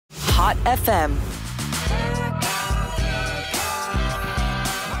Hot FM.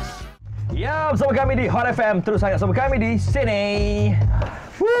 Ya, bersama kami di Hot FM. Terus sangat bersama kami di sini.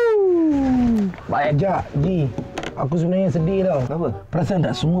 Baik. Sekejap, Ji. Aku sebenarnya sedih tau. Kenapa? Perasan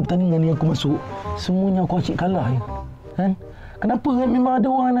tak semua pertandingan yang aku masuk, semuanya aku asyik kalah je. Kan? Kenapa kan? Memang ada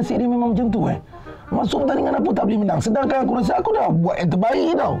orang nasib dia memang macam tu Masuk pertandingan apa tak boleh menang. Sedangkan aku rasa aku dah buat yang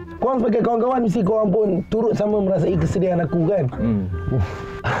terbaik tau. Korang sebagai kawan-kawan mesti korang pun turut sama merasai kesedihan aku kan?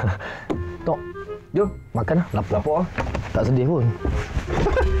 Tok, jom makan lah. Lapar. Tak sedih pun.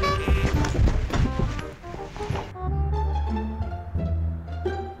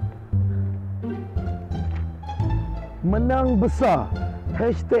 Menang besar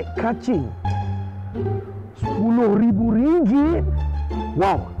 #kacing RM10,000.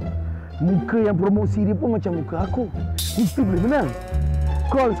 Wow, muka yang promosi dia pun macam muka aku. Mesti boleh menang.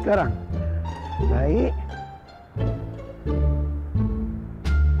 Call sekarang. Baik.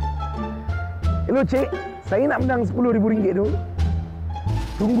 Hello cik, saya nak menang RM10,000 tu.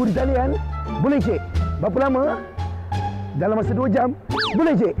 Tunggu di talian. Boleh cik? Berapa lama? Dalam masa 2 jam.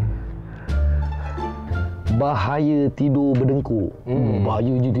 Boleh cik? Bahaya tidur berdengkur.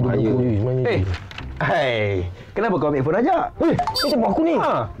 Bahaya je tidur berdengkur sebenarnya. Hai, kenapa kau ambil telefon ajak? Macam aku ni.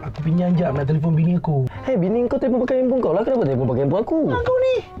 Aku pinjam jap nak telefon bini aku. Bini kau telefon pakai handphone kau lah. Kenapa telefon pakai handphone aku? Kau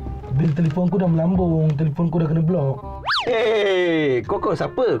ni. Bil telefon aku dah melambung. Telefon aku dah kena blok. Kau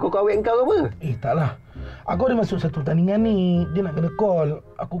siapa? Kau awet kau ke apa? Taklah. Aku ada masuk satu pertandingan ni. Dia nak kena call.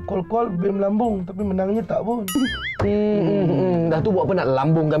 Aku call bil melambung. Tapi menangnya tak pun. Dah tu buat apa nak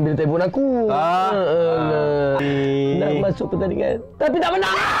lambungkan bil telefon aku? Nak masuk pertandingan tapi tak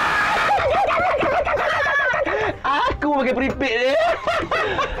menang. Aku pakai prepaid je.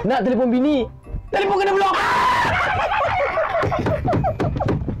 Nak telefon bini, telefon kena blok.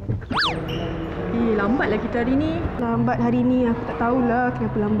 Lambatlah kita hari ni. Lambat hari ni, aku tak tahulah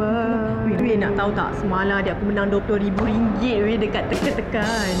kenapa lambat. Weh, nak tahu tak? Semalam adik aku menang RM20,000 weh dekat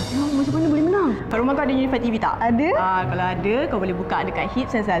tekan-tekan. Macam mana boleh menang? Kat rumah kau ada Unifi TV tak? Ada. Kalau ada, kau boleh buka dekat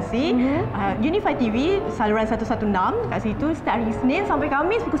Hit Sensasi. Unifi TV, saluran 116. Kat situ, start hari Isnin sampai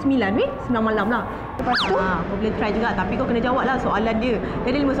Khamis pukul 9 weh. 9 malam lah. Lepas tu? Kau boleh try juga. Tapi kau kena jawab lah soalan dia.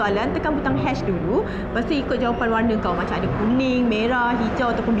 Dia ada 5 soalan. Tekan butang hash dulu. Lepas tu ikut jawapan warna kau. Macam ada kuning, merah, hijau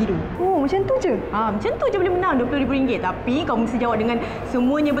ataupun biru. Oh, macam tu je? Macam tu je boleh menang RM20,000. Tapi kau mesti jawab dengan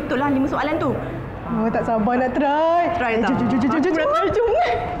semuanya betul lah 5 soalan tu. Tak sabar nak try. Try tak? Jom.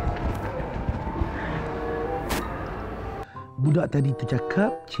 Budak tadi tu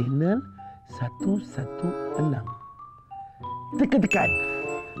cakap channel 116. Tekan-tekan.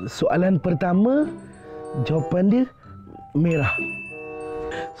 Soalan pertama, jawapan dia merah.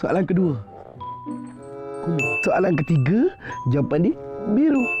 Soalan kedua, kuning. Soalan ketiga, jawapan dia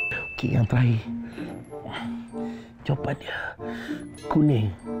biru. Okey, yang terakhir. Jawapan dia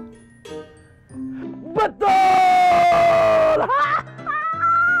kuning. Betul!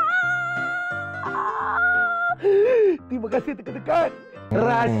 Terima kasih tekan-tekan.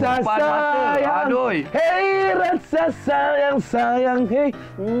 Rasa sayang. Hei, rasa sayang. Hei.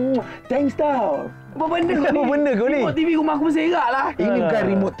 Thanks tau. Apa benda kau ni? Remote TV rumah aku berserak lah. Ini bukan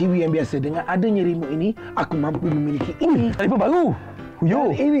remote TV yang biasa. Dengan adanya remote ini, aku mampu memiliki ini. Telefon baru. Huyo.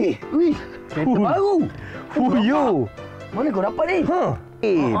 Ini. Kereta baru. Huyo. Mana kau dapat ni?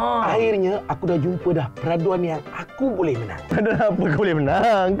 Akhirnya aku dah jumpa dah peraduan yang aku boleh menang. Peraduan apa kau boleh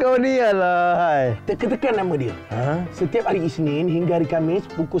menang? Kau ni alah. Tekan nama dia. Setiap hari Isnin hingga hari Khamis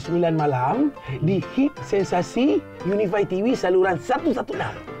pukul 9 malam di Hit Sensasi Unifi TV saluran 116.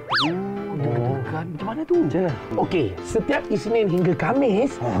 Tekan macam mana tu? Okey, setiap Isnin hingga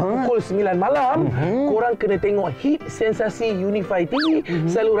Khamis pukul 9 malam korang kena tengok Hit Sensasi Unifi TV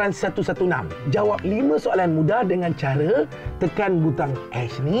saluran 116. Jawab 5 soalan mudah dengan cara tekan butang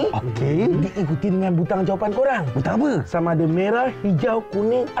hash ni. Okey, diikuti dengan butang jawapan korang. Butang apa? Sama ada merah, hijau,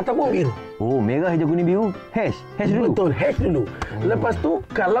 kuning ataupun biru. Merah, hijau, kuning, biru. Hash dulu. Betul, hash dulu. Lepas tu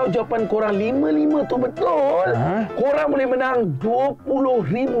kalau jawapan korang 5 tu betul, korang boleh menang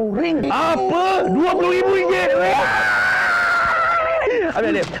RM20,000. Apa? RM20,000?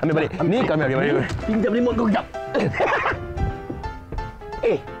 Ambil balik. Ni kami ambil balik. Pinjam remote kau kejap.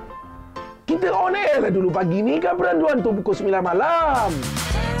 Kita on air lah dulu pagi ni kan peraduan tu pukul 9 malam.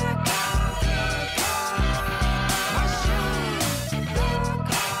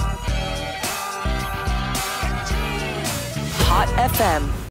 Hot FM.